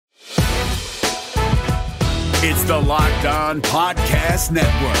It's the Locked On Podcast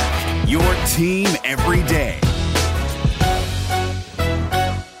Network, your team every day.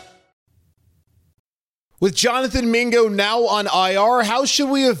 With Jonathan Mingo now on IR, how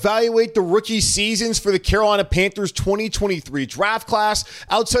should we evaluate the rookie seasons for the Carolina Panthers 2023 draft class?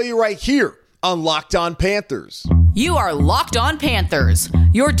 I'll tell you right here on Locked On Panthers. You are Locked On Panthers,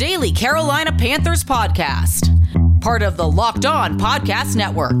 your daily Carolina Panthers podcast. Part of the Locked On Podcast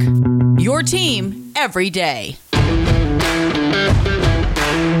Network, your team every day.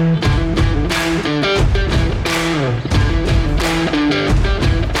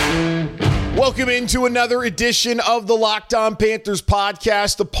 Welcome into another edition of the Locked On Panthers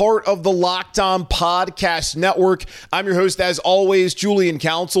podcast, a part of the Locked On Podcast Network. I'm your host, as always, Julian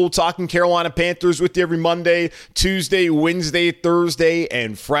Council, talking Carolina Panthers with you every Monday, Tuesday, Wednesday, Thursday,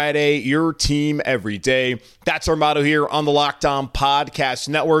 and Friday. Your team every day. That's our motto here on the Locked On Podcast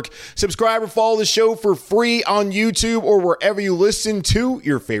Network. Subscribe or follow the show for free on YouTube or wherever you listen to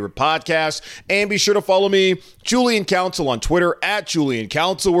your favorite podcast. And be sure to follow me, Julian Council, on Twitter at Julian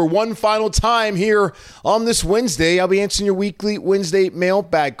Council, where one final time here on this Wednesday, I'll be answering your weekly Wednesday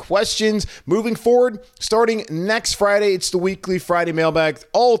mailbag questions. Moving forward, starting next Friday, it's the weekly Friday mailbag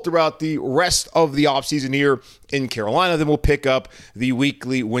all throughout the rest of the offseason here in Carolina. Then we'll pick up the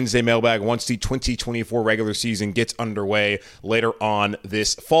weekly Wednesday mailbag once the 2024 regular season gets underway later on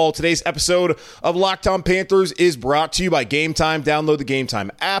this fall. Today's episode of Locked On Panthers is brought to you by Game Time. Download the Game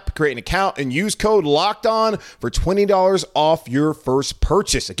Time app, create an account, and use code LOCKEDON for $20 off your first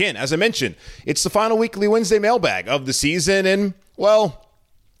purchase. Again, as I mentioned, it's the final weekly Wednesday mailbag of the season, and, well,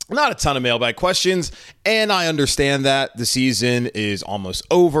 not a ton of mailbag questions, and I understand that the season is almost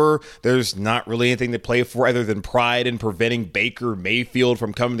over. There's not really anything to play for other than pride in preventing Baker Mayfield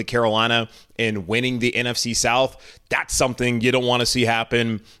from coming to Carolina and winning the NFC South. That's something you don't want to see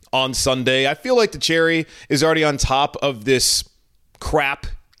happen on Sunday. I feel like the cherry is already on top of this crap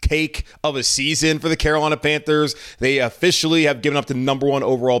cake of a season for the Carolina Panthers. They officially have given up the number one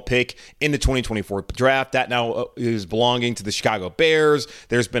overall pick in the 2024 draft. That now is belonging to the Chicago Bears.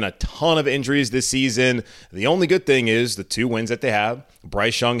 There's been a ton of injuries this season. The only good thing is the two wins that they have.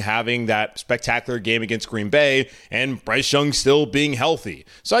 Bryce Young having that spectacular game against Green Bay, and Bryce Young still being healthy.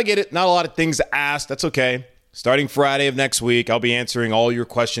 So I get it. Not a lot of things to ask. That's okay. Starting Friday of next week, I'll be answering all your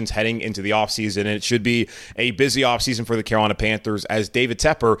questions heading into the offseason, and it should be a busy offseason for the Carolina Panthers, as David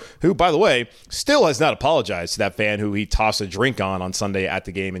Tepper, who, by the way, still has not apologized to that fan who he tossed a drink on Sunday at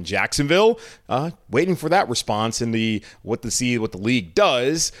the game in Jacksonville, waiting for that response in the what the league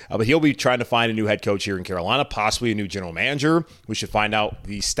does, but he'll be trying to find a new head coach here in Carolina, possibly a new general manager. We should find out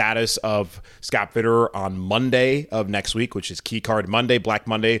the status of Scott Fitter on Monday of next week, which is Key Card Monday, Black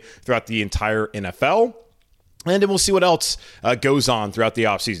Monday, throughout the entire NFL. And then we'll see what else goes on throughout the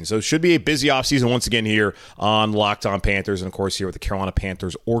offseason. So it should be a busy offseason once again here on Locked On Panthers and, of course, here with the Carolina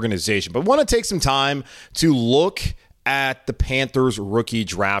Panthers organization. But I want to take some time to look at the Panthers rookie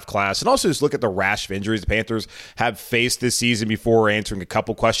draft class and also just look at the rash of injuries the Panthers have faced this season before answering a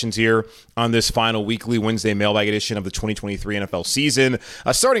couple questions here on this final weekly Wednesday mailbag edition of the 2023 NFL season.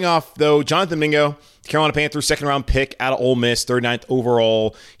 Starting off, though, Jonathan Mingo, Carolina Panthers second-round pick out of Ole Miss, 39th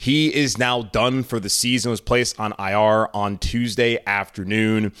overall. He is now done for the season, was placed on IR on Tuesday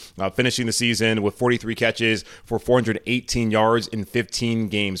afternoon, finishing the season with 43 catches for 418 yards in 15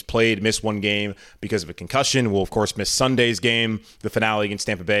 games played. Missed one game because of a concussion. Will, of course, miss Sunday's game, the finale against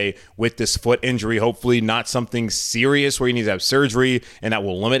Tampa Bay, with this foot injury. Hopefully not something serious where he needs to have surgery, and that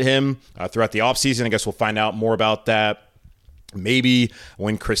will limit him throughout the offseason. I guess we'll find out more about that maybe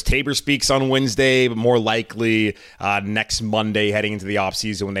when Chris Tabor speaks on Wednesday, but more likely next Monday heading into the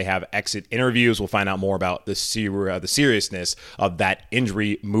offseason when they have exit interviews. We'll find out more about the seriousness of that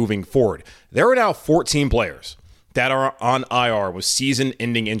injury moving forward. There are now 14 players that are on IR with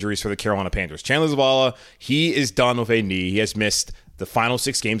season-ending injuries for the Carolina Panthers. Chandler Zavala, he is done with a knee. He has missed the final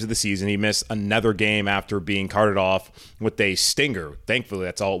 6 games of the season. He missed another game after being carted off with a stinger. Thankfully,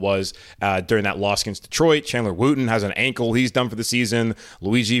 that's all it was during that loss against Detroit. Chandler Wooten has an ankle. He's done for the season.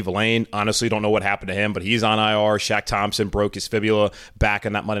 Luigi Villain, honestly, don't know what happened to him, but he's on IR. Shaq Thompson broke his fibula back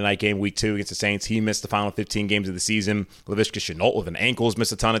in that Monday night game, week 2 against the Saints. He missed the final 15 games of the season. Laviska Shenault with an ankle has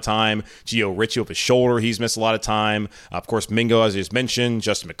missed a ton of time. Gio Ritchie with his shoulder, he's missed a lot of time. Of course, Mingo, as I just mentioned.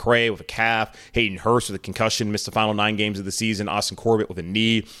 Justin McCray with a calf. Hayden Hurst with a concussion, missed the final 9 games of the season. Austin Corbett with a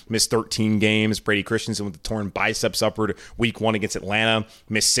knee, missed 13 games. Brady Christensen with the torn biceps upward week 1 against Atlanta,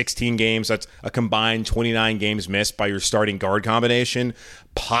 missed 16 games. That's a combined 29 games missed by your starting guard combination.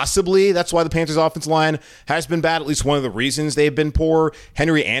 Possibly that's why the Panthers offensive line has been bad. At least one of the reasons they've been poor.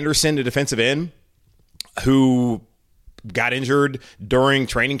 Henry Anderson, the defensive end, who got injured during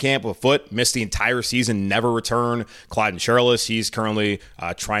training camp with a foot, missed the entire season, never returned. Clyde Charles, he's currently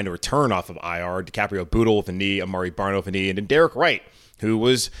trying to return off of IR. DiCaprio Boodle with a knee, Amari Barno with a knee, and then Derek Wright, who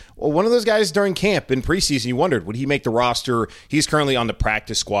was one of those guys during camp in preseason. You wondered, would he make the roster? He's currently on the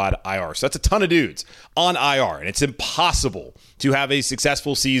practice squad IR. So that's a ton of dudes on IR, and it's impossible to have a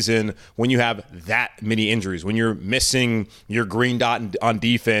successful season when you have that many injuries, when you're missing your green dot on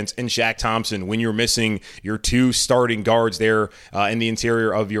defense and Shaq Thompson, when you're missing your 2 starting guards there in the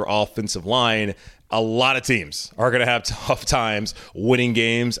interior of your offensive line. A lot of teams are going to have tough times winning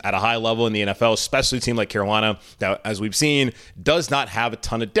games at a high level in the NFL, especially a team like Carolina that, as we've seen, does not have a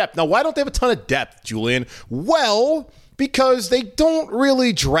ton of depth. Now, why don't they have a ton of depth, Julian? Well, because they don't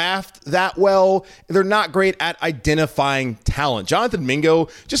really draft that well. They're not great at identifying talent. Jonathan Mingo,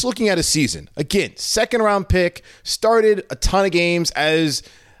 just looking at his season, again, second-round pick, started a ton of games as,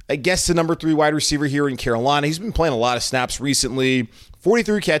 I guess, the number 3 wide receiver here in Carolina. He's been playing a lot of snaps recently,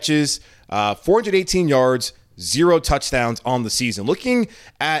 43 catches, 418 yards, 0 touchdowns on the season. Looking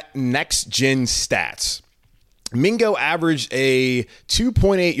at next-gen stats, Mingo averaged a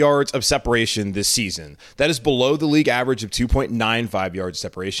 2.8 yards of separation this season. That is below the league average of 2.95 yards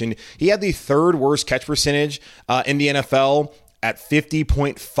separation. He had the 3rd worst catch percentage in the NFL at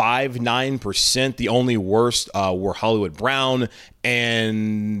 50.59%. The only worst were Hollywood Brown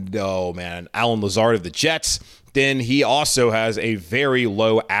and, Alan Lazard of the Jets. Then he also has a very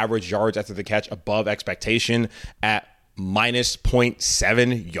low average yards after the catch above expectation at minus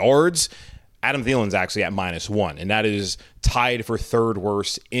 0.7 yards. Adam Thielen's actually at -1, and that is tied for 3rd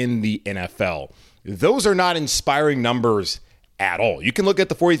worst in the NFL. Those are not inspiring numbers at all. You can look at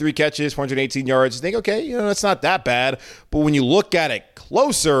the 43 catches, 418 yards, and think, okay, it's not that bad. But when you look at it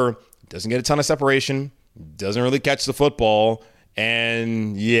closer, it doesn't get a ton of separation, doesn't really catch the football,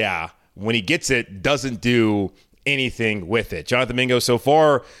 and when he gets it, doesn't do anything with it. Jonathan Mingo so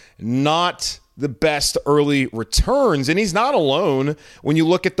far, not the best early returns, and he's not alone when you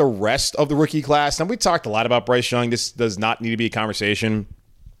look at the rest of the rookie class. And we talked a lot about Bryce Young. This does not need to be a conversation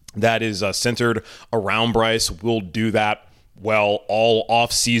that is centered around Bryce. We'll do that all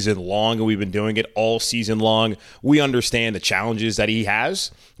off season long, and we've been doing it all season long. We understand the challenges that he has.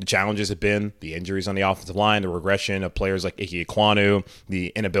 The challenges have been the injuries on the offensive line, the regression of players like Ike Ekwonu,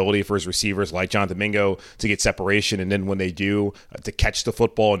 the inability for his receivers like Jonathan Mingo to get separation, and then when they do, to catch the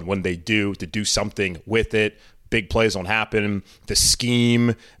football, and when they do, to do something with it. Big plays don't happen. The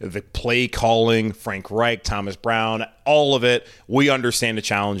scheme, the play calling, Frank Reich, Thomas Brown, all of it. We understand the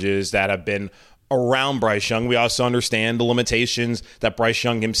challenges that have been around Bryce Young. We also understand the limitations that Bryce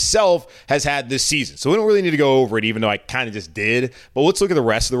Young himself has had this season. So we don't really need to go over it, even though I kind of just did. But let's look at the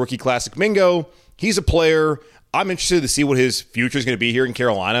rest of the rookie classic. Mingo, he's a player. I'm interested to see what his future is going to be here in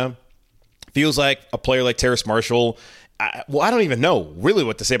Carolina. Feels like a player like Terrace Marshall. I don't even know really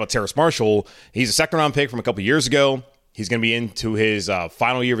what to say about Terrace Marshall. He's a second-round pick from a couple years ago. He's going to be into his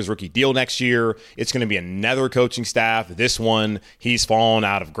final year of his rookie deal next year. It's going to be another coaching staff. This one, he's fallen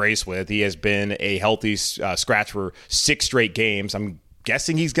out of grace with. He has been a healthy scratch for 6 straight games. I'm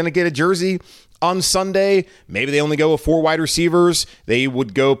guessing he's going to get a jersey on Sunday. Maybe they only go with 4 wide receivers. They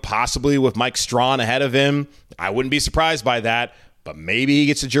would go possibly with Mike Strawn ahead of him. I wouldn't be surprised by that, but maybe he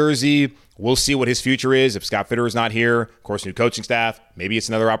gets a jersey. We'll see what his future is. If Scott Fitter is not here, of course, new coaching staff, maybe it's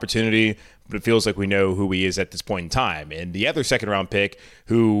another opportunity. But it feels like we know who he is at this point in time. And the other second-round pick,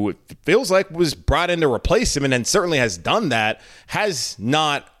 who feels like was brought in to replace him and then certainly has done that, has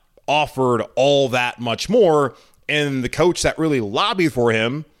not offered all that much more. And the coach that really lobbied for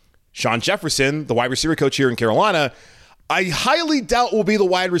him, Sean Jefferson, the wide receiver coach here in Carolina, I highly doubt will be the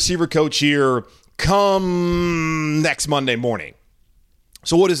wide receiver coach here come next Monday morning.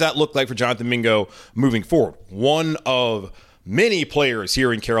 So what does that look like for Jonathan Mingo moving forward? One of many players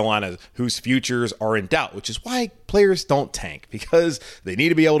here in Carolina whose futures are in doubt, which is why players don't tank, because they need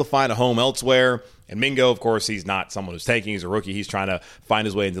to be able to find a home elsewhere. And Mingo, of course, he's not someone who's tanking. He's a rookie. He's trying to find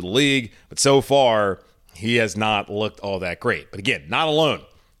his way into the league. But so far, he has not looked all that great. But again, not alone.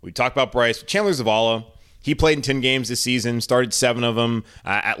 We talked about Bryce. Chandler Zavala, he played in 10 games this season, started 7 of them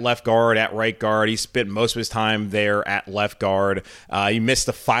at left guard, at right guard. He spent most of his time there at left guard. He missed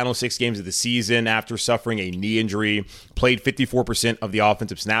the final 6 games of the season after suffering a knee injury, played 54% of the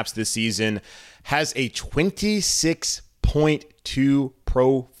offensive snaps this season, has a 26.2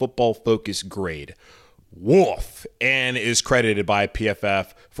 Pro Football Focus grade. Woof, and is credited by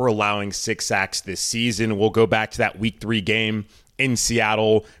PFF for allowing 6 sacks this season. We'll go back to that Week 3 game in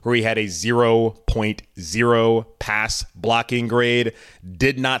Seattle, where he had a 0.0 pass blocking grade.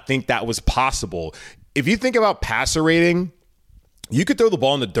 Did not think that was possible. If you think about passer rating, you could throw the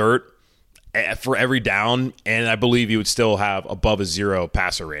ball in the dirt for every down, and I believe he would still have above a 0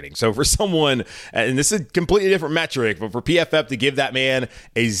 passer rating. So for someone, and this is a completely different metric, but for PFF to give that man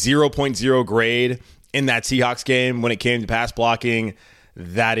a 0.0 grade in that Seahawks game when it came to pass blocking,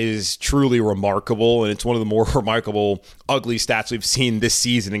 that is truly remarkable, and it's one of the more remarkable ugly stats we've seen this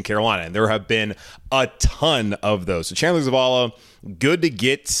season in Carolina, and there have been a ton of those. So Chandler Zavala, good to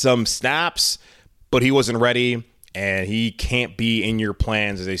get some snaps, but he wasn't ready, and he can't be in your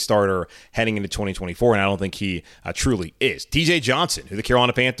plans as a starter heading into 2024, and I don't think he truly is. DJ Johnson, who the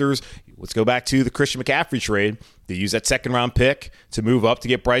Carolina Panthers, let's go back to the Christian McCaffrey trade. They used that second-round pick to move up to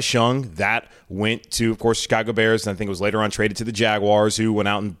get Bryce Young. That went to, of course, Chicago Bears, and I think it was later on traded to the Jaguars, who went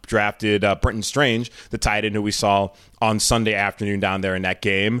out and drafted Brenton Strange, the tight end who we saw on Sunday afternoon down there in that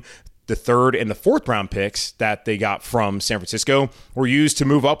game. The third and the fourth-round picks that they got from San Francisco were used to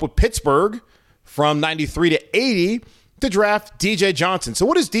move up with Pittsburgh from 93 to 80 to draft DJ Johnson. So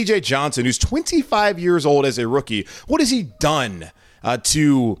what is DJ Johnson, who's 25 years old as a rookie, what has he done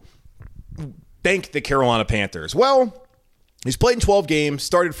to thank the Carolina Panthers? Well, he's played in 12 games,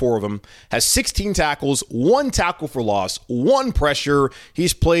 started 4 of them, has 16 tackles, 1 tackle for loss, 1 pressure.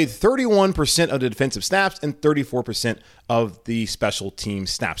 He's played 31% of the defensive snaps and 34% of the special team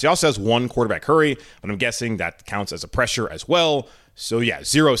snaps. He also has 1 quarterback hurry, but I'm guessing that counts as a pressure as well. So yeah,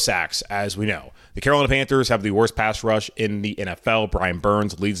 0 sacks, as we know. The Carolina Panthers have the worst pass rush in the NFL. Brian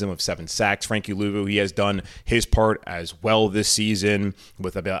Burns leads them with 7 sacks. Frankie Louvu, he has done his part as well this season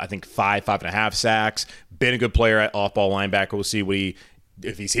with about, I think, 5.5 sacks. Been a good player at off-ball linebacker. We'll see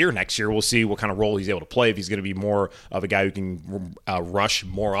if he's here next year. We'll see what kind of role he's able to play, if he's going to be more of a guy who can rush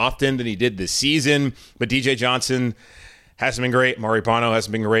more often than he did this season. But DJ Johnson hasn't been great. Mari Bono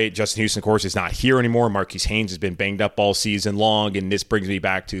hasn't been great. Justin Houston, of course, is not here anymore. Marquise Haynes has been banged up all season long, and this brings me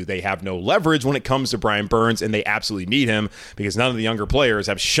back to they have no leverage when it comes to Brian Burns, and they absolutely need him because none of the younger players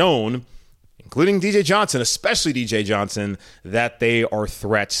have shown, including DJ Johnson, especially DJ Johnson, that they are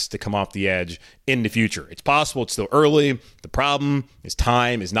threats to come off the edge in the future. It's possible. It's still early. The problem is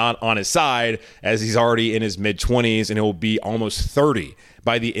time is not on his side, as he's already in his mid-20s, and he'll be almost 30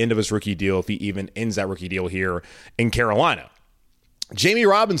 by the end of his rookie deal, if he even ends that rookie deal here in Carolina. Jamie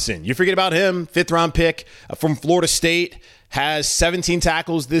Robinson, you forget about him, 5th-round pick from Florida State, has 17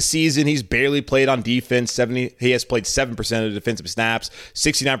 tackles this season. He's barely played on defense. He has played 7% of the defensive snaps,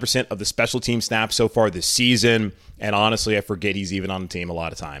 69% of the special team snaps so far this season. And honestly, I forget he's even on the team a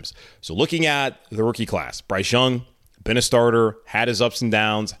lot of times. So looking at the rookie class, Bryce Young, been a starter, had his ups and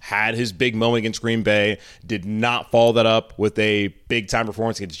downs, had his big moment against Green Bay, did not follow that up with a big-time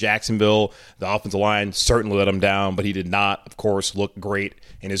performance against Jacksonville. The offensive line certainly let him down, but he did not, of course, look great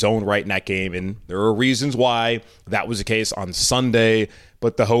in his own right in that game. And there are reasons why that was the case on Sunday,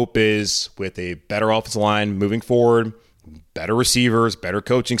 but the hope is with a better offensive line moving forward, better receivers, better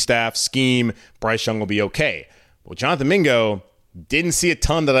coaching staff, scheme, Bryce Young will be okay. Well, Jonathan Mingo didn't see a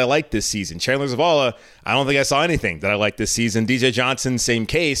ton that I liked this season. Chandler Zavala, I don't think I saw anything that I liked this season. DJ Johnson, same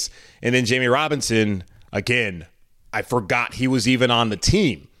case. And then Jamie Robinson, again, I forgot he was even on the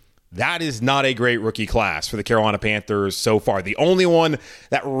team. That is not a great rookie class for the Carolina Panthers so far. The only one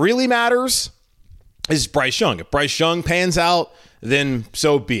that really matters is Bryce Young. If Bryce Young pans out, then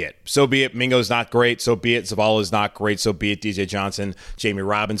so be it. So be it. Mingo's not great. So be it. Zavala's not great. So be it. DJ Johnson, Jamie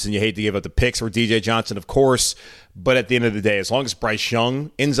Robinson. You hate to give up the picks for DJ Johnson, of course. But at the end of the day, as long as Bryce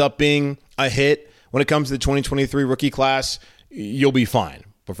Young ends up being a hit when it comes to the 2023 rookie class, you'll be fine.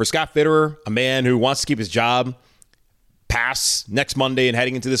 But for Scott Fitterer, a man who wants to keep his job past next Monday and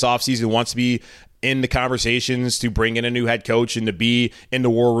heading into this offseason, wants to be in the conversations to bring in a new head coach and to be in the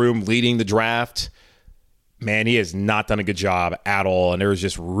war room leading the draft, man, he has not done a good job at all. And there's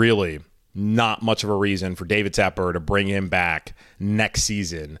just really not much of a reason for David Tepper to bring him back next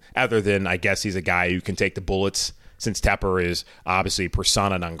season, other than I guess he's a guy who can take the bullets, since Tepper is obviously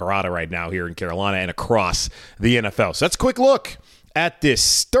persona non grata right now here in Carolina and across the NFL. So that's a quick look at this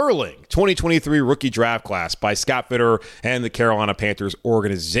sterling 2023 rookie draft class by Scott Fitterer and the Carolina Panthers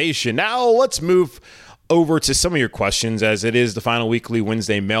organization. Now let's move over to some of your questions, as it is the final weekly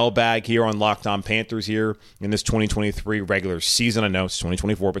Wednesday mailbag here on Locked On Panthers here in this 2023 regular season. I know it's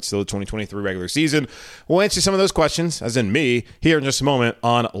 2024, but still the 2023 regular season. We'll answer some of those questions, as in me, here in just a moment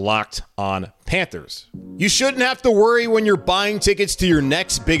on Locked On Panthers. You shouldn't have to worry when you're buying tickets to your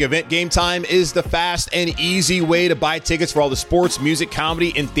next big event. Game Time is the fast and easy way to buy tickets for all the sports, music,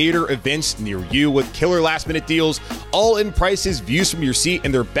 comedy, and theater events near you with killer last-minute deals, all-in prices, views from your seat,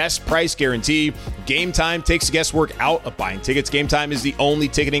 and their best price guarantee. Game Time takes the guesswork out of buying tickets. Game Time is the only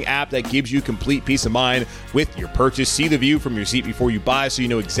ticketing app that gives you complete peace of mind with your purchase. See the view from your seat before you buy so you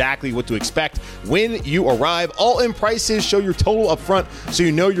know exactly what to expect when you arrive. All-in prices show your total up front so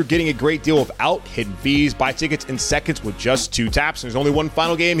you know you're getting a great deal without hidden fees. Buy tickets in seconds with just 2 taps. There's only one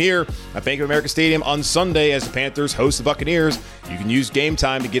final game here at Bank of America Stadium on Sunday as the Panthers host the Buccaneers. You can use Game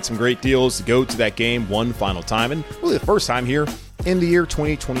Time to get some great deals to go to that game one final time, and really the first time here in the year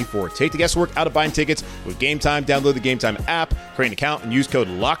 2024. Take the guesswork out of buying tickets with Game Time. Download the Game Time app, create an account, and use code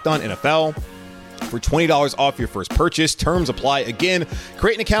LOCKEDONNFL for $20 off your first purchase. Terms apply. Again,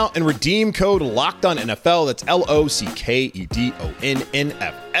 create an account and redeem code LOCKEDONNFL. That's LOCKEDONNFL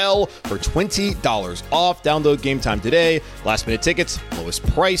for $20 off. Download Game Time today. Last minute tickets, lowest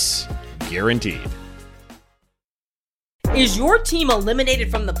price guaranteed. Is your team eliminated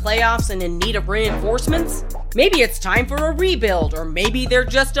from the playoffs and in need of reinforcements? Maybe it's time for a rebuild, or maybe they're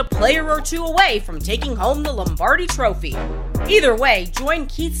just a player or two away from taking home the Lombardi Trophy. Either way, join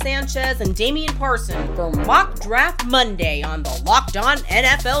Keith Sanchez and Damian Parson for Mock Draft Monday on the Locked On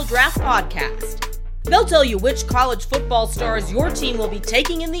NFL Draft Podcast. They'll tell you which college football stars your team will be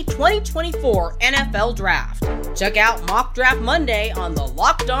taking in the 2024 NFL Draft. Check out Mock Draft Monday on the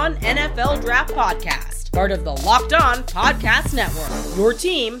Locked On NFL Draft Podcast, part of the Locked On Podcast Network. Your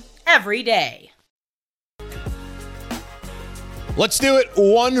team every day. Let's do it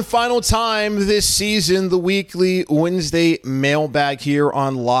one final time this season, the weekly Wednesday mailbag here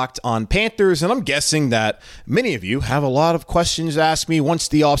on Locked On Panthers. And I'm guessing that many of you have a lot of questions to ask me once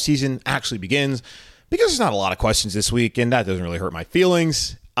the offseason actually begins, because there's not a lot of questions this week, and that doesn't really hurt my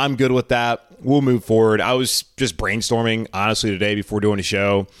feelings. I'm good with that. We'll move forward. I was just brainstorming, honestly, today before doing the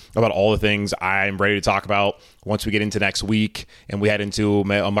show about all the things I'm ready to talk about once we get into next week and we head into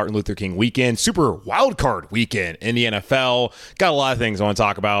a Martin Luther King weekend, super wild card weekend in the NFL. Got a lot of things I want to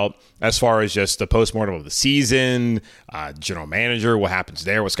talk about as far as just the postmortem of the season, general manager, what happens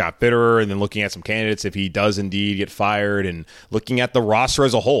there with Scott Fitterer, and then looking at some candidates if he does indeed get fired, and looking at the roster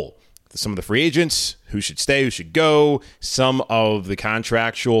as a whole. Some of the free agents, who should stay, who should go, some of the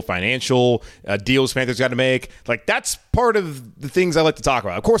contractual, financial deals Panthers got to make. Like, that's part of the things I like to talk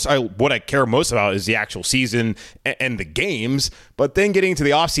about. Of course, what I care most about is the actual season and the games, but then getting to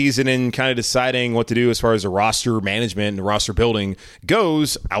the offseason and kind of deciding what to do as far as the roster management and roster building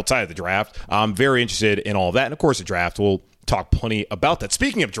goes outside of the draft. I'm very interested in all of that. And, of course, the draft, we'll talk plenty about that.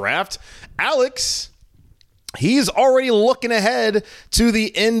 Speaking of draft, Alex, he's already looking ahead to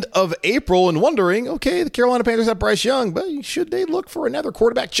the end of April and wondering, okay, the Carolina Panthers have Bryce Young, but should they look for another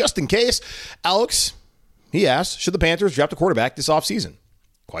quarterback just in case? Alex, he asked, should the Panthers draft a quarterback this offseason?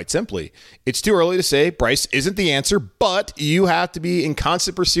 Quite simply, it's too early to say. Bryce isn't the answer, but you have to be in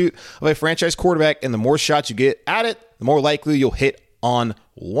constant pursuit of a franchise quarterback, and the more shots you get at it, the more likely you'll hit on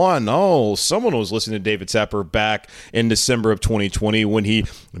one. Oh, someone was listening to David Tepper back in December of 2020 when he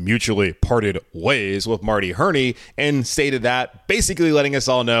mutually parted ways with Marty Herney and stated that, basically letting us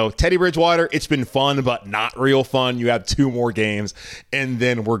all know, Teddy Bridgewater, it's been fun, but not real fun. You have 2 more games, and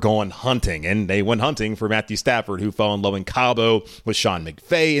then we're going hunting. And they went hunting for Matthew Stafford, who fell in love in Cabo with Sean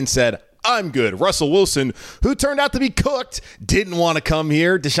McVay and said, I'm good. Russell Wilson, who turned out to be cooked, didn't want to come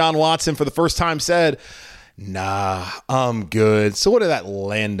here. Deshaun Watson, for the first time, said, nah, I'm good. So what did that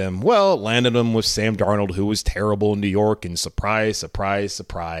land him? Well, it landed him with Sam Darnold, who was terrible in New York, and surprise, surprise,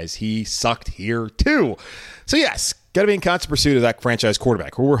 surprise, he sucked here too. So yes, got to be in constant pursuit of that franchise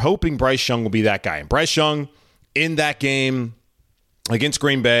quarterback. We're hoping Bryce Young will be that guy. And Bryce Young, in that game against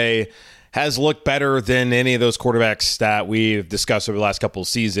Green Bay, has looked better than any of those quarterbacks that we've discussed over the last couple of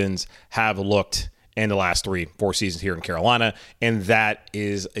seasons have looked in the last 3-4 seasons here in Carolina, and that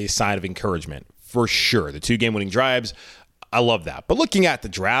is a sign of encouragement. For sure. The 2 game-winning drives, I love that. But looking at the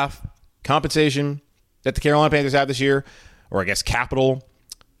draft compensation that the Carolina Panthers have this year, or I guess capital,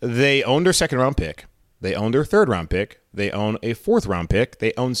 they own their 2nd-round pick. They own their 3rd-round pick. They own a 4th-round pick.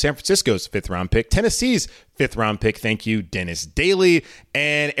 They own San Francisco's 5th-round pick, Tennessee's 5th-round pick. Thank you, Dennis Daly.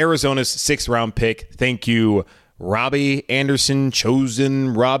 And Arizona's 6th-round pick. Thank you, Robbie Anderson,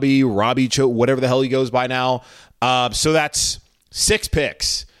 Robbie, whatever the hell he goes by now. So that's 6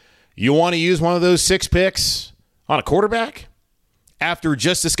 picks. You want to use one of those 6 picks on a quarterback? After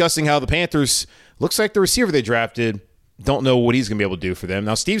just discussing how the Panthers, looks like the receiver they drafted, don't know what he's going to be able to do for them.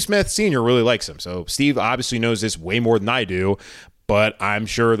 Now, Steve Smith Sr. really likes him, so Steve obviously knows this way more than I do, but I'm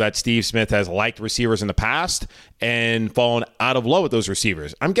sure that Steve Smith has liked receivers in the past and fallen out of love with those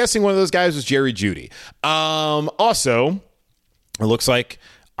receivers. I'm guessing one of those guys was Jerry Jeudy. Also, it looks like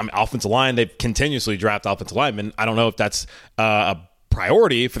offensive line, they've continuously drafted offensive linemen. I don't know if that's a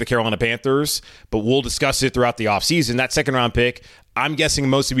priority for the Carolina Panthers, but we'll discuss it throughout the offseason. That second-round pick, I'm guessing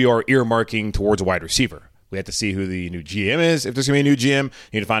most of you are earmarking towards a wide receiver. We have to see who the new GM is. If there's going to be a new GM, you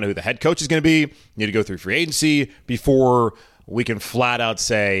need to find out who the head coach is going to be. You need to go through free agency before we can flat out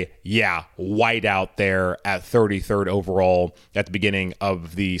say, yeah, white out there at 33rd overall at the beginning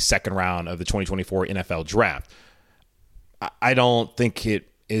of the second round of the 2024 NFL draft. I don't think it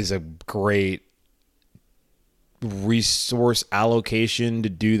is a great resource allocation to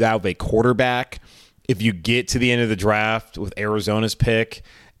do that with a quarterback. If you get to the end of the draft with Arizona's pick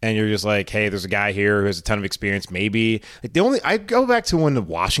and you're just like, hey, there's a guy here who has a ton of experience, maybe. I go back to when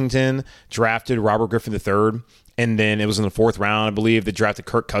Washington drafted Robert Griffin III, and then it was in the fourth round, I believe, they drafted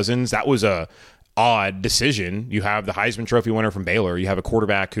Kirk Cousins. That was a odd decision. You have the Heisman Trophy winner from Baylor. You have a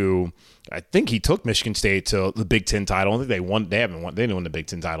quarterback who I think he took Michigan State to the Big Ten title. I think they won. They didn't win the Big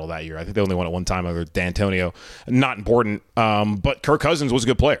Ten title that year. I think they only won it one time under D'Antonio. Not important. But Kirk Cousins was a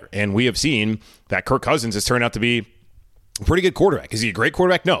good player, and we have seen that Kirk Cousins has turned out to be a pretty good quarterback. Is he a great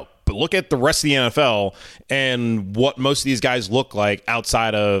quarterback? No. But look at the rest of the NFL and what most of these guys look like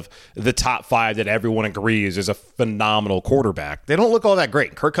outside of the top five that everyone agrees is a phenomenal quarterback. They don't look all that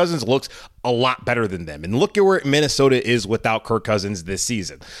great. Kirk Cousins looks a lot better than them. And look at where Minnesota is without Kirk Cousins this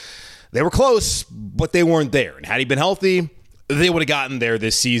season. They were close, but they weren't there. And had he been healthy, they would have gotten there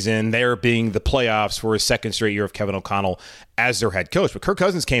this season, there being the playoffs for his second straight year of Kevin O'Connell as their head coach. But Kirk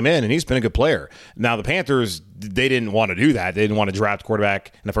Cousins came in, and he's been a good player. Now, the Panthers, they didn't want to do that. They didn't want to draft a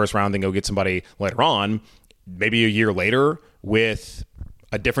quarterback in the first round, then go get somebody later on. Maybe a year later with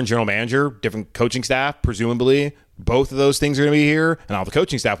a different general manager, different coaching staff, presumably. Both of those things are going to be here, and all the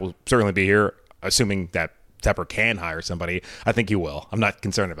coaching staff will certainly be here, assuming that Tepper can hire somebody. I think he will. I'm not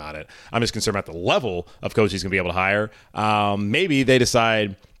concerned about it. I'm just concerned about the level of coach he's going to be able to hire. Maybe they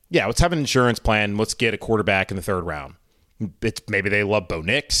decide, yeah, let's have an insurance plan. Let's get a quarterback in the third round. Maybe they love Bo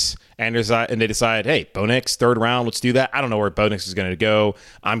Nix and they decide, hey, Bo Nix, third round, let's do that. I don't know where Bo Nix is going to go.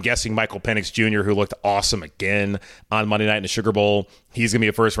 I'm guessing Michael Penix Jr., who looked awesome again on Monday night in the Sugar Bowl, he's going to be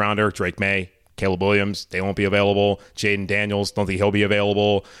a first rounder. Drake May, Caleb Williams, they won't be available. Jaden Daniels, don't think he'll be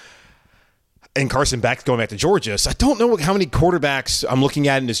available. And Carson Beck's going back to Georgia. So I don't know how many quarterbacks I'm looking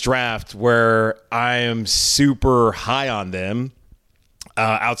at in this draft where I am super high on them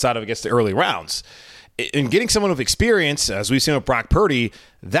outside of, I guess, the early rounds. And getting someone with experience, as we've seen with Brock Purdy,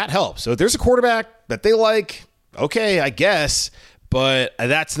 that helps. So if there's a quarterback that they like, okay, I guess, but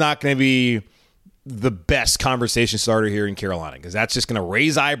that's not going to be the best conversation starter here in Carolina, because that's just going to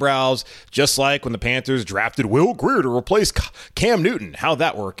raise eyebrows, just like when the Panthers drafted Will Grier to replace Cam Newton. How'd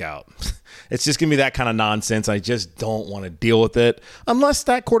that work out? It's just going to be that kind of nonsense. I just don't want to deal with it. Unless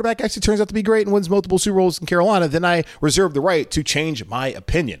that quarterback actually turns out to be great and wins multiple Super Bowls in Carolina, then I reserve the right to change my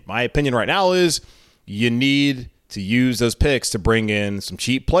opinion. My opinion right now is you need to use those picks to bring in some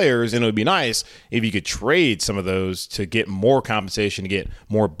cheap players, and it would be nice if you could trade some of those to get more compensation, to get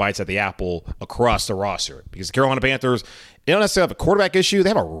more bites at the apple across the roster. Because the Carolina Panthers, they don't necessarily have a quarterback issue. They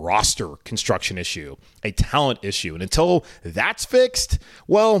have a roster construction issue, a talent issue. And until that's fixed,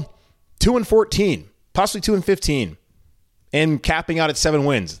 well, 2-14, possibly 2-15, and capping out at 7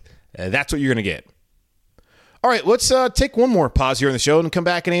 wins. That's what you're going to get. All right, let's take one more pause here in the show and come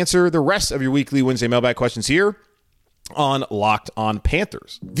back and answer the rest of your weekly Wednesday mailbag questions here on Locked On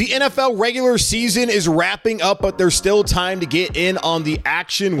Panthers. The NFL regular season is wrapping up, but there's still time to get in on the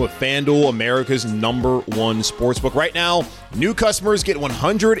action with FanDuel, America's #1 sportsbook. Right now, new customers get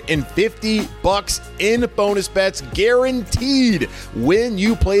 $150 in bonus bets guaranteed when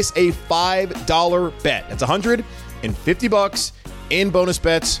you place a $5 bet. That's $150 in bonus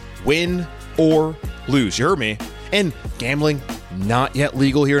bets, win or lose. You heard me. And gambling, not yet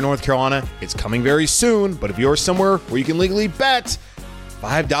legal here in North Carolina. It's coming very soon, but if you're somewhere where you can legally bet,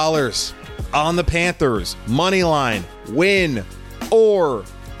 $5 on the Panthers, money line, win or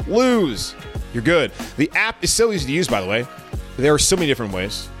lose, you're good. The app is so easy to use, by the way. There are so many different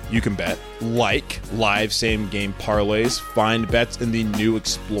ways you can bet, like live same-game parlays. Find bets in the new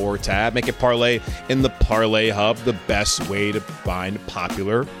Explore tab. Make a parlay in the Parlay Hub, the best way to find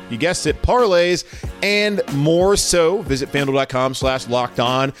popular, you guessed it, parlays, and more so. Visit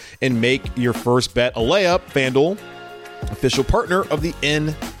FanDuel.com/lockedon and make your first bet a layup. FanDuel, official partner of the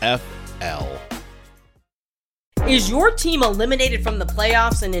NFL. Is your team eliminated from the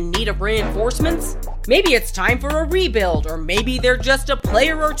playoffs and in need of reinforcements? Maybe it's time for a rebuild, or maybe they're just a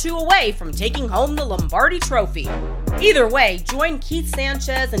player or two away from taking home the Lombardi Trophy. Either way, join Keith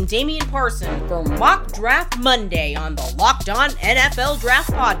Sanchez and Damian Parson for Mock Draft Monday on the Locked On NFL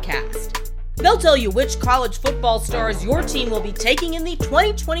Draft Podcast. They'll tell you which college football stars your team will be taking in the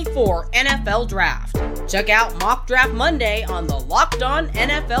 2024 NFL Draft. Check out Mock Draft Monday on the Locked On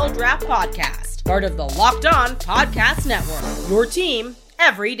NFL Draft Podcast, part of the Locked On Podcast Network, your team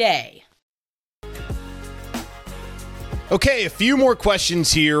every day. Okay, a few more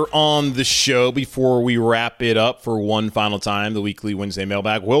questions here on the show before we wrap it up for one final time. The weekly Wednesday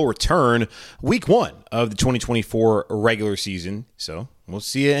Mailbag will return week 1 of the 2024 regular season. So we'll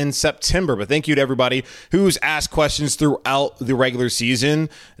see you in September. But thank you to everybody who's asked questions throughout the regular season.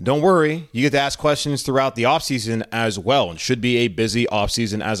 Don't worry, you get to ask questions throughout the offseason as well. And should be a busy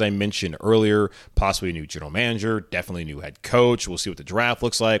offseason, as I mentioned earlier. Possibly a new general manager, definitely a new head coach. We'll see what the draft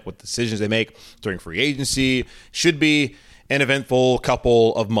looks like, what decisions they make during free agency. Should be an eventful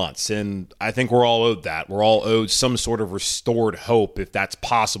couple of months, and I think we're all owed that. We're all owed some sort of restored hope, if that's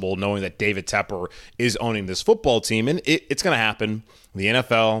possible, knowing that David Tepper is owning this football team, and it's going to happen. The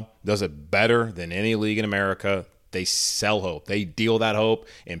NFL does it better than any league in America. They sell hope. They deal that hope,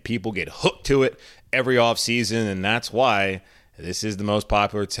 and people get hooked to it every offseason, and that's why this is the most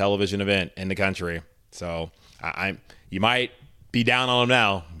popular television event in the country. So you might be down on them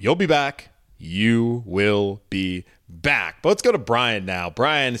now. You'll be back. You will be back. But let's go to Brian now.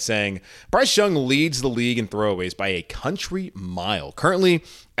 Brian is saying, Bryce Young leads the league in throwaways by a country mile. Currently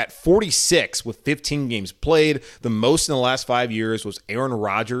at 46 with 15 games played. The most in the last 5 years was Aaron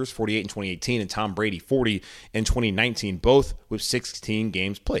Rodgers, 48 in 2018, and Tom Brady, 40 in 2019, both with 16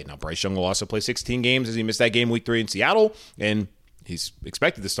 games played. Now, Bryce Young will also play 16 games as he missed that game week 3 in Seattle, and he's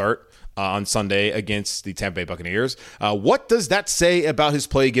expected to start on Sunday against the Tampa Bay Buccaneers. What does that say about his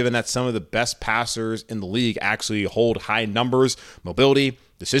play, given that some of the best passers in the league actually hold high numbers, mobility,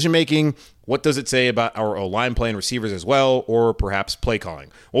 decision-making? What does it say about our O-line play and receivers as well, or perhaps play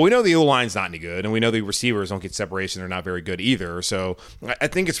calling? Well, we know the O-line's not any good, and we know the receivers don't get separation. They're not very good either. So I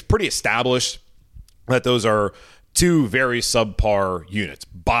think it's pretty established that those are two very subpar units,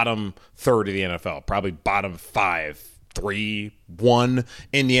 bottom third of the NFL, probably bottom 5, 3, 1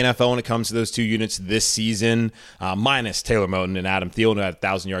 in the NFL when it comes to those two units this season, minus Taylor Moton and Adam Thielen, who had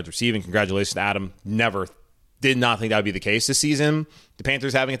 1,000 yards receiving. Congratulations to Adam. Did not think that would be the case this season, the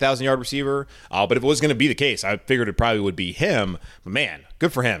Panthers having a 1,000-yard receiver. But if it was going to be the case, I figured it probably would be him. But man,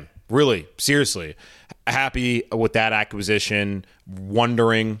 good for him. Really, seriously. Happy with that acquisition.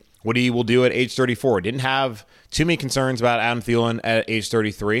 Wondering what he will do at age 34. Didn't have too many concerns about Adam Thielen at age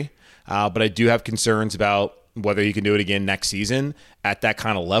 33. But I do have concerns about whether he can do it again next season at that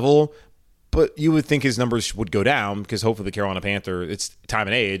kind of level. But you would think his numbers would go down because hopefully the Carolina Panthers, it's time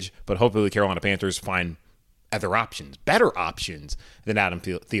and age, but hopefully the Carolina Panthers find other options, better options than Adam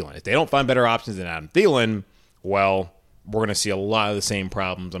Thielen. If they don't find better options than Adam Thielen, well, we're going to see a lot of the same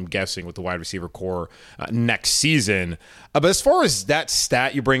problems, I'm guessing, with the wide receiver core next season. But as far as that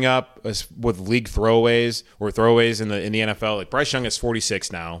stat you bring up with league throwaways in the NFL, like Bryce Young has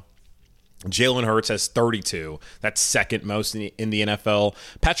 46 now. Jalen Hurts has 32. That's second most in the NFL.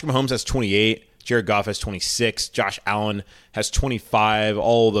 Patrick Mahomes has 28. Jared Goff has 26. Josh Allen has 25.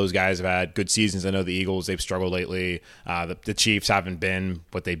 All of those guys have had good seasons. I know the Eagles, they've struggled lately. The Chiefs haven't been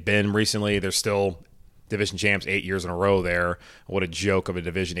what they've been recently. They're still division champs 8 years in a row there. What a joke of a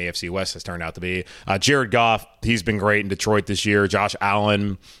division AFC West has turned out to be. Jared Goff, he's been great in Detroit this year. Josh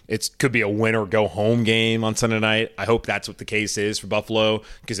Allen, it could be a win or go home game on Sunday night. I hope that's what the case is for Buffalo,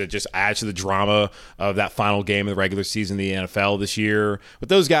 because it just adds to the drama of that final game of the regular season of the NFL this year. But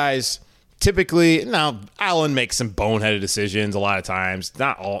those guys, typically, now Allen makes some boneheaded decisions a lot of times.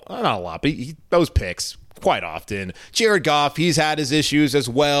 Not a lot, but those picks quite often. Jared Goff, he's had his issues as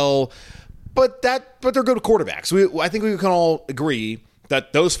well. But they're good quarterbacks. I think we can all agree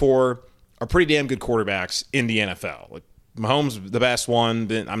that those four are pretty damn good quarterbacks in the NFL. Like Mahomes, the best one.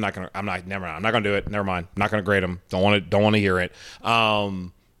 Then I'm not gonna do it. Never mind. I'm not gonna grade him. Don't want to hear it.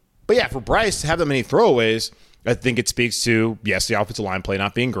 But yeah, for Bryce to have that many throwaways, I think it speaks to, yes, the offensive line play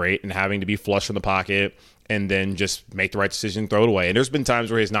not being great and having to be flush from the pocket and then just make the right decision, throw it away. And there's been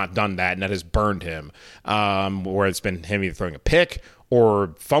times where he's not done that, and that has burned him, where it's been him either throwing a pick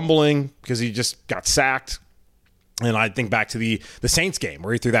or fumbling because he just got sacked. And I think back to the Saints game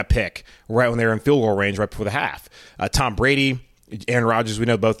where he threw that pick right when they were in field goal range right before the half. Tom Brady, Aaron Rodgers, we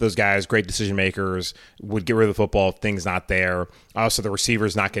know both those guys, great decision makers, would get rid of the football if things not there. Also, the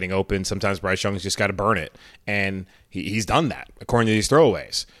receivers not getting open. Sometimes Bryce Young's just got to burn it. And he's done that according to these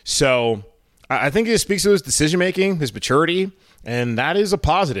throwaways. So I think it speaks to his decision-making, his maturity, and that is a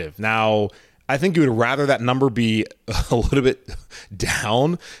positive. Now, I think you would rather that number be a little bit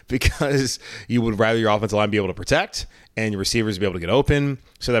down because you would rather your offensive line be able to protect and your receivers be able to get open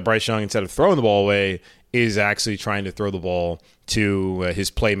so that Bryce Young, instead of throwing the ball away, is actually trying to throw the ball to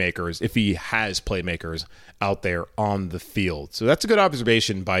his playmakers, if he has playmakers out there on the field. So that's a good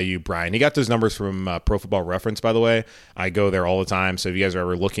observation by you, Brian. He got those numbers from Pro Football Reference, by the way. I go there all the time. So if you guys are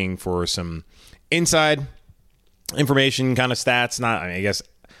ever looking for some inside information kind of stats, it's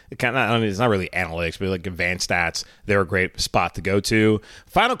not really analytics, but like advanced stats, they're a great spot to go to.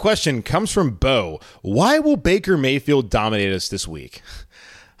 Final question comes from Bo. Why will Baker Mayfield dominate us this week?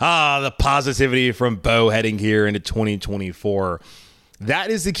 The positivity from Bo heading here into 2024.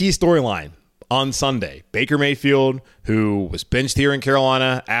 That is the key storyline on Sunday. Baker Mayfield, who was benched here in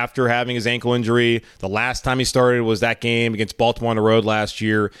Carolina after having his ankle injury. The last time he started was that game against Baltimore on the road last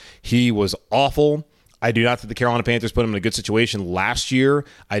year. He was awful. I do not think the Carolina Panthers put him in a good situation last year.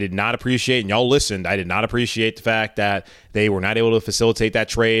 I did not appreciate, and y'all listened, I did not appreciate the fact that they were not able to facilitate that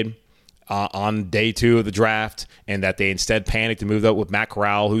trade on day 2 of the draft, and that they instead panicked and moved up with Matt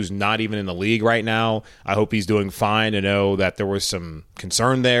Corral, who's not even in the league right now. I hope he's doing fine. To know that there was some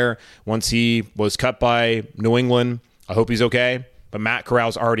concern there once he was cut by New England. I hope he's okay. But Matt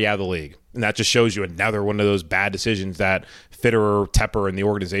Corral's already out of the league. And that just shows you another one of those bad decisions that Fitterer, Tepper, and the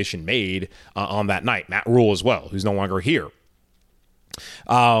organization made on that night. Matt Rule as well, who's no longer here.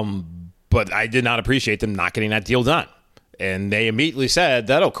 But I did not appreciate them not getting that deal done. And they immediately said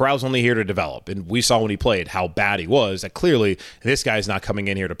that, Corral's only here to develop. And we saw when he played how bad he was, that clearly this guy's not coming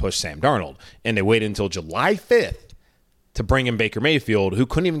in here to push Sam Darnold. And they waited until July 5th to bring in Baker Mayfield, who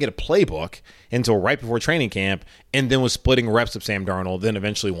couldn't even get a playbook until right before training camp, and then was splitting reps of Sam Darnold, then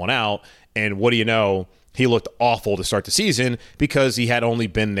eventually won out. And what do you know? He looked awful to start the season because he had only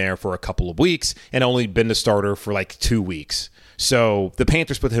been there for a couple of weeks and only been the starter for like 2 weeks. So the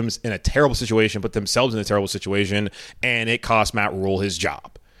Panthers put him in a terrible situation, put themselves in a terrible situation, and it cost Matt Rule his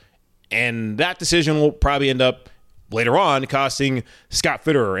job. And that decision will probably end up later on costing Scott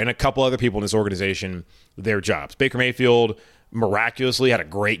Fitterer and a couple other people in this organization their jobs. Baker Mayfield miraculously had a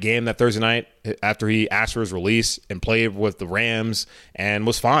great game that Thursday night after he asked for his release and played with the Rams and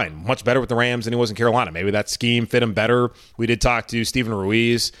was fine. Much better with the Rams than he was in Carolina. Maybe that scheme fit him better. We did talk to Stephen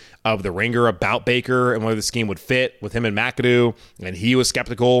Ruiz of The Ringer about Baker and whether the scheme would fit with him and McAdoo, and he was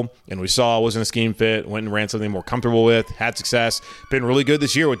skeptical, and we saw it wasn't a scheme fit, went and ran something more comfortable with, had success, been really good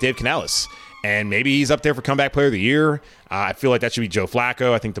this year with Dave Canales. And maybe he's up there for comeback player of the year. I feel like that should be Joe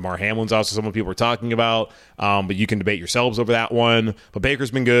Flacco. I think DeMar Hamlin's also someone people are talking about. But you can debate yourselves over that one. But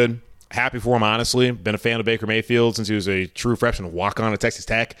Baker's been good. Happy for him, honestly. Been a fan of Baker Mayfield since he was a true freshman walk-on at Texas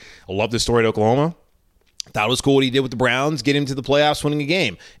Tech. I love this story at Oklahoma. Thought it was cool what he did with the Browns, get into the playoffs, winning a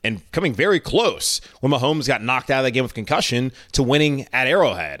game, and coming very close when Mahomes got knocked out of that game with concussion to winning at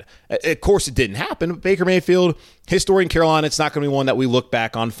Arrowhead. Of course, it didn't happen, but Baker Mayfield, his story in Carolina, it's not going to be one that we look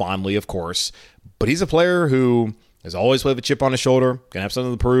back on fondly, of course, but he's a player who has always played with a chip on his shoulder, can have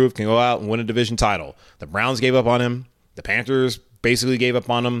something to prove, can go out and win a division title. The Browns gave up on him. The Panthers basically gave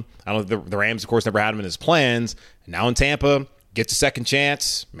up on him. I don't know, the Rams, of course, never had him in his plans. And now in Tampa, gets a second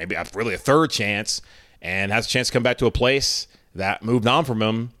chance, maybe really a third chance, and has a chance to come back to a place that moved on from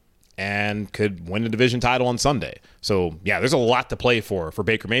him and could win the division title on Sunday. So, yeah, there's a lot to play for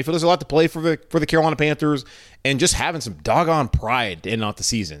Baker Mayfield. There's a lot to play for the Carolina Panthers and just having some doggone pride in out the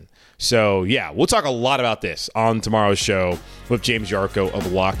season. So, yeah, we'll talk a lot about this on tomorrow's show with James Yarko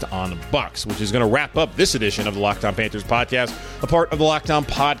of Locked On Bucks, which is going to wrap up this edition of the Locked On Panthers podcast, a part of the Locked On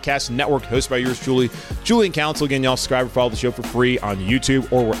Podcast Network, hosted by yours truly, Julian Council. Again, y'all subscribe and follow the show for free on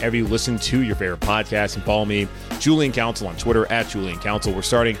YouTube or wherever you listen to your favorite podcast. And follow me, Julian Council, on Twitter at Julian Council. We're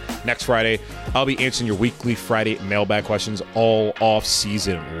starting next Friday. I'll be answering your weekly Friday mailbag questions all off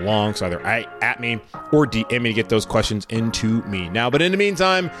season long. So either at me or DM me to get those questions into me now. But in the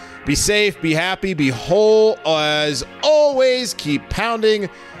meantime, be safe, be happy, be whole. As always, keep pounding,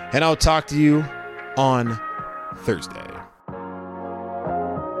 and I'll talk to you on Thursday.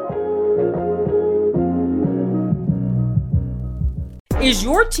 Is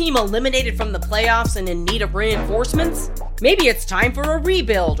your team eliminated from the playoffs and in need of reinforcements? Maybe it's time for a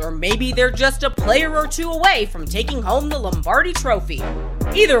rebuild, or maybe they're just a player or two away from taking home the Lombardi Trophy.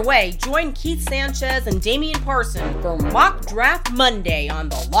 Either way, join Keith Sanchez and Damian Parson for Mock Draft Monday on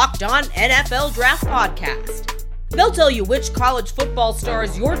the Locked On NFL Draft Podcast. They'll tell you which college football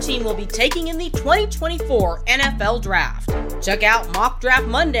stars your team will be taking in the 2024 NFL Draft. Check out Mock Draft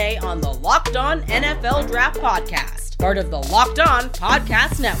Monday on the Locked On NFL Draft Podcast, part of the Locked On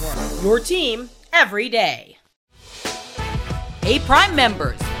Podcast Network, your team every day. Hey, Prime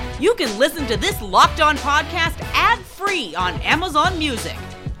members, you can listen to this Locked On podcast ad-free on Amazon Music.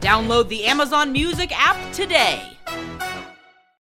 Download the Amazon Music app today.